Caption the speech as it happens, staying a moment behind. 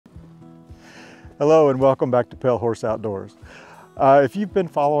Hello and welcome back to Pale Horse Outdoors. If you've been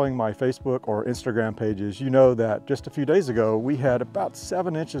following my Facebook or Instagram pages, you know that just a few days ago we had about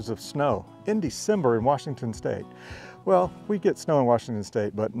 7 inches of snow in December in Washington State. Well, we get snow in Washington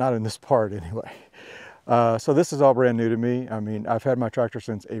State, but not in this part anyway. So this is all brand new to me. I mean, I've had my tractor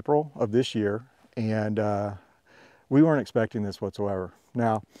since April of this year, and we weren't expecting this whatsoever.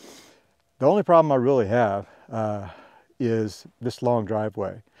 Now, the only problem I really have is this long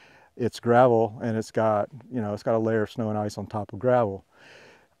driveway. It's gravel and it's got a layer of snow and ice on top of gravel.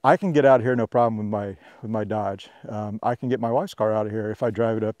 I can get out of here no problem with my Dodge. I can get my wife's car out of here if I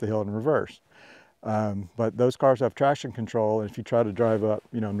drive it up the hill in reverse. But those cars have traction control, and if you try to drive up,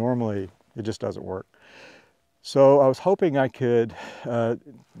 normally it just doesn't work. So I was hoping I could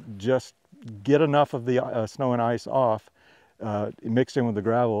just get enough of the snow and ice off, mixed in with the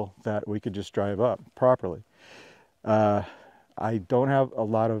gravel, that we could just drive up properly. I don't have a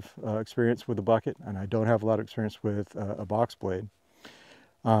lot of experience with a bucket, and I don't have a lot of experience with a box blade.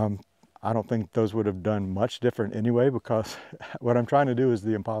 I don't think those would have done much different anyway, because what I'm trying to do is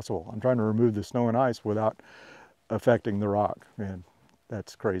the impossible. I'm trying to remove the snow and ice without affecting the rock, and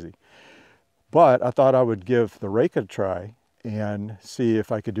that's crazy. But I thought I would give the rake a try and see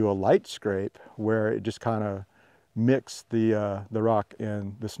if I could do a light scrape where it just kind of mixed the rock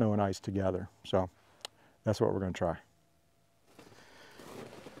and the snow and ice together. So that's what we're going to try.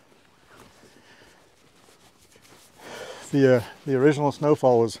 The original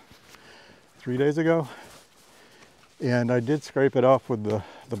snowfall was 3 days ago, and I did scrape it off with the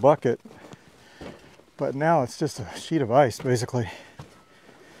bucket, but now it's just a sheet of ice basically.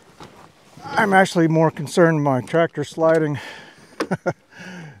 I'm actually more concerned my tractor sliding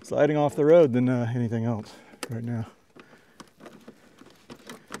off the road than anything else right now.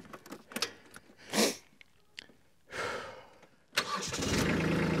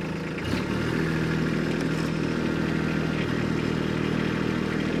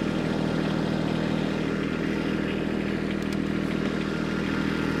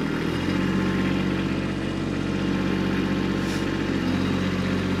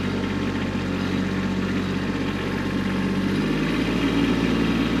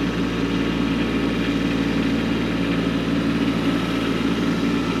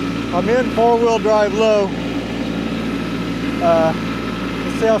 I'm in 4-wheel drive low.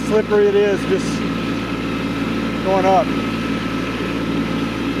 Let's see how slippery it is just going up.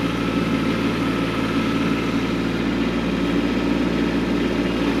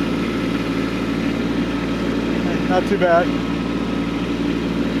 Not too bad.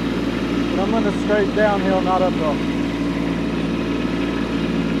 But I'm going to straight downhill, not uphill.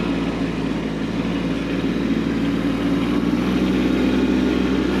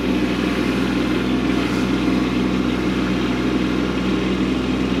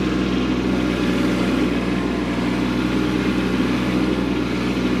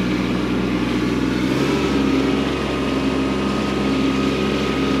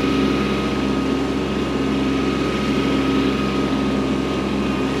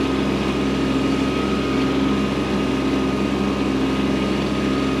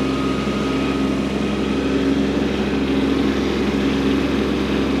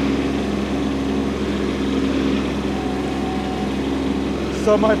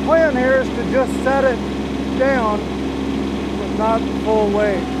 So my plan here is to just set it down, but not full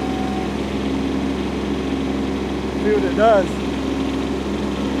weight. See what it does.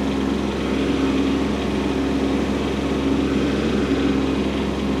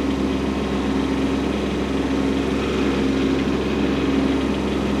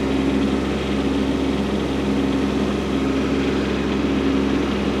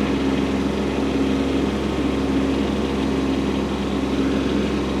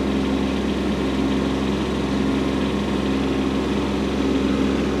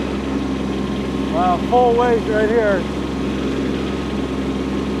 Full weight right here.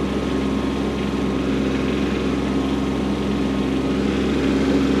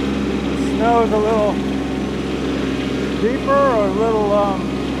 Snow is a little deeper or a little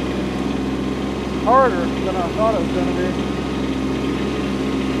harder than I thought it was going to be.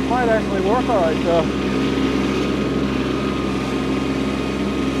 Might actually work all right though.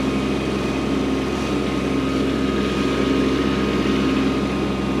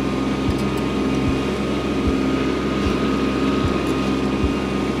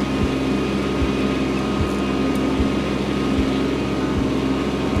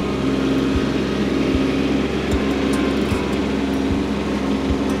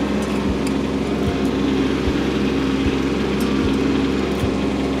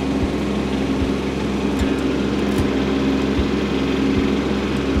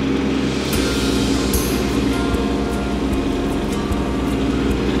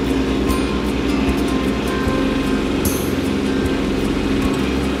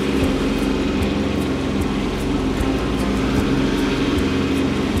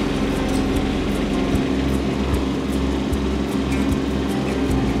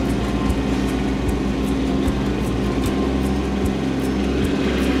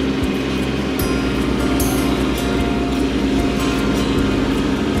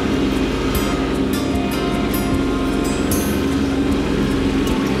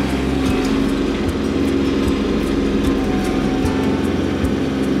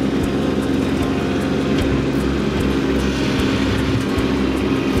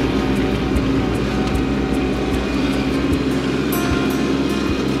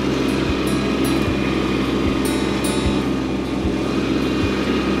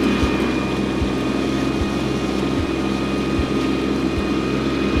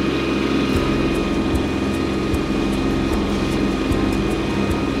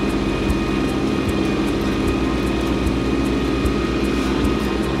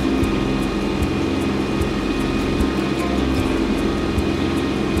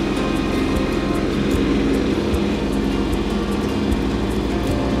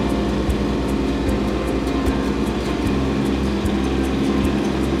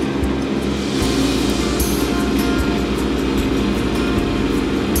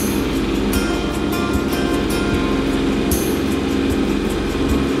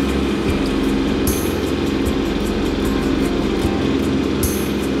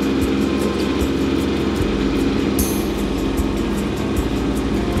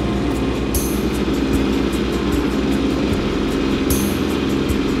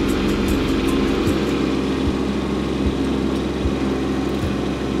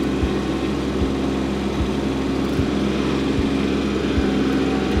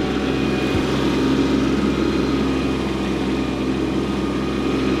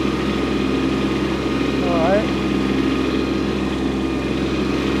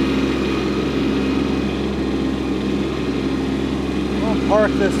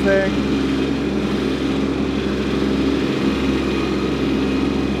 park this thing.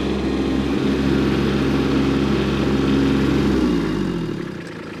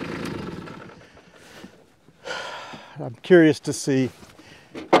 I'm curious to see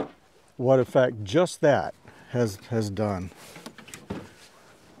what effect just that has done.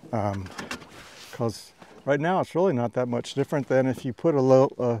 Because right now it's really not that much different than if you put a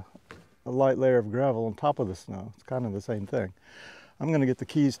light layer of gravel on top of the snow. It's kind of the same thing. I'm going to get the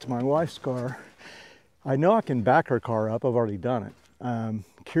keys to my wife's car. I know I can back her car up. I've already done it. I'm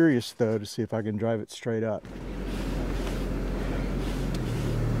curious though to see if I can drive it straight up.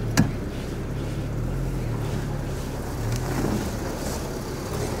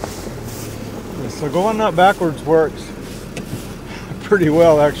 So going up backwards works pretty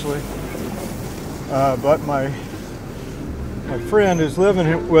well actually. But my friend who's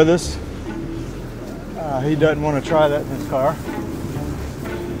living with us, he doesn't want to try that in his car.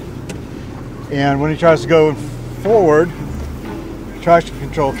 And when he tries to go forward, traction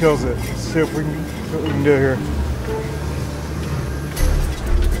control kills it. Let's see what we can do here.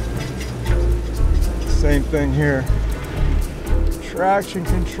 Same thing here. Traction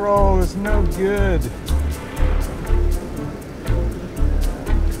control is no good.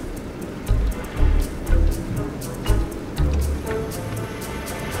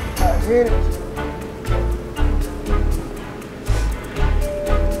 I hit it.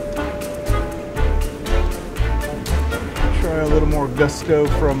 Try a little more gusto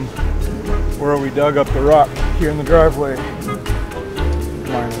from where we dug up the rock here in the driveway.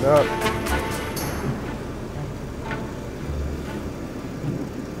 Line it up.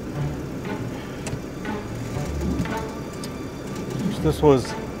 This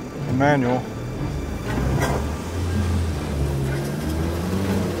was a manual.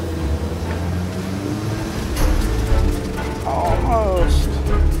 Almost.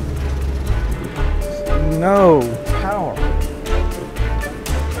 No power.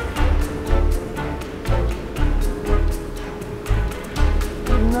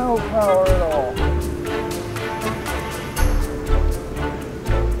 No power at all.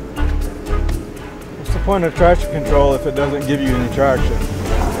 What's the point of traction control if it doesn't give you any traction?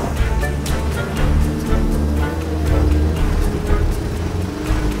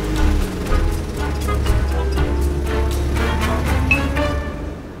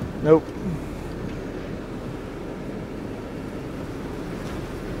 Nope.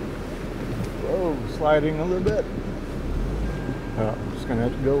 Whoa, sliding a little bit. I'm just gonna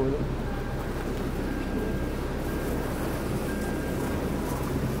have to go with it.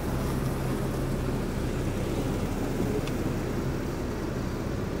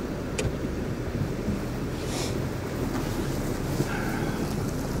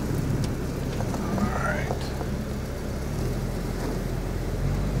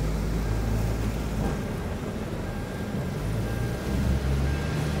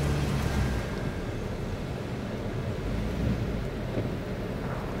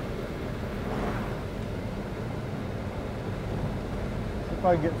 If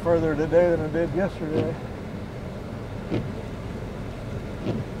I get further today than I did yesterday.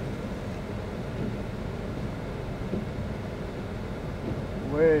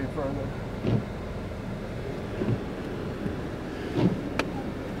 Way further.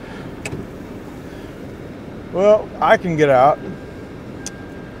 Well, I can get out.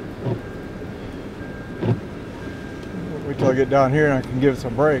 Wait till I get down here and I can give it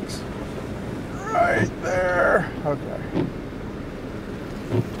some brakes. Right there. Okay.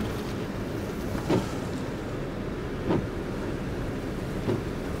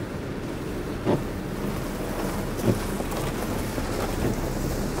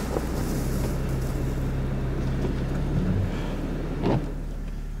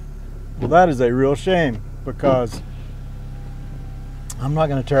 Well, that is a real shame because I'm not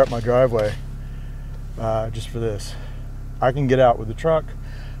going to tear up my driveway just for this. I can get out with the truck.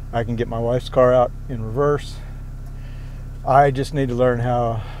 I can get my wife's car out in reverse. I just need to learn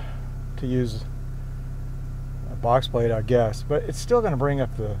how to use a box plate, I guess. But it's still going to bring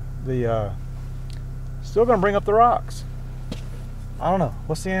up the rocks. I don't know.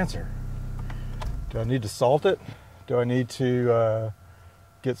 What's the answer? Do I need to salt it? Do I need to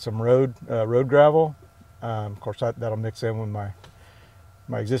get some road gravel? Of course, that'll mix in with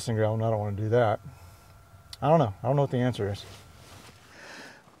my existing gravel, and I don't want to do that. I don't know. I don't know what the answer is.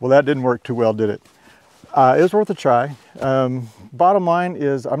 Well, that didn't work too well, did it? It was worth a try. Bottom line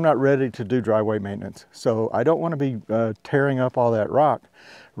is I'm not ready to do driveway maintenance, so I don't want to be tearing up all that rock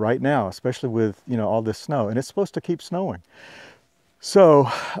right now, especially with all this snow, and it's supposed to keep snowing. So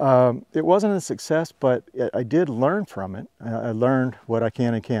it wasn't a success, but I did learn from it. I learned what I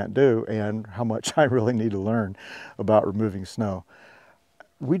can and can't do and how much I really need to learn about removing snow.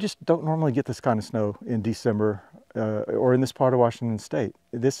 We just don't normally get this kind of snow in December or in this part of Washington State.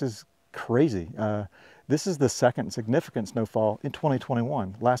 This is crazy. This is the second significant snowfall in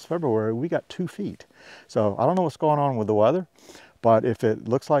 2021. Last February, we got 2 feet. So I don't know what's going on with the weather, but if it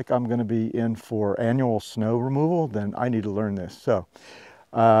looks like I'm going to be in for annual snow removal, then I need to learn this. So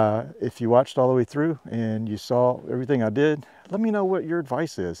if you watched all the way through and you saw everything I did, let me know what your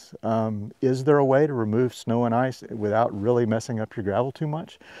advice is. Is there a way to remove snow and ice without really messing up your gravel too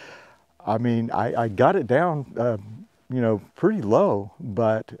much? I mean, I got it down, you know, pretty low,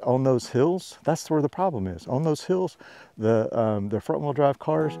 but on those hills, that's where the problem is. On those hills, the front wheel drive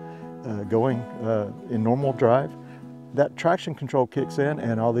cars going in normal drive, that traction control kicks in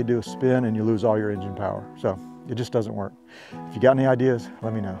and all they do is spin and you lose all your engine power. So it just doesn't work. If you got any ideas,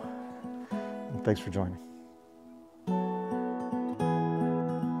 let me know. And thanks for joining.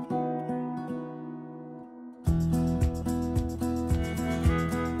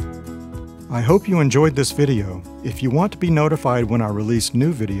 I hope you enjoyed this video. If you want to be notified when I release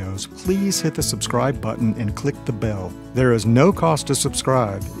new videos, please hit the subscribe button and click the bell. There is no cost to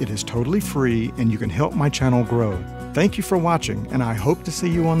subscribe. It is totally free and you can help my channel grow. Thank you for watching, and I hope to see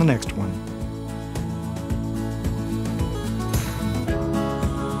you on the next one.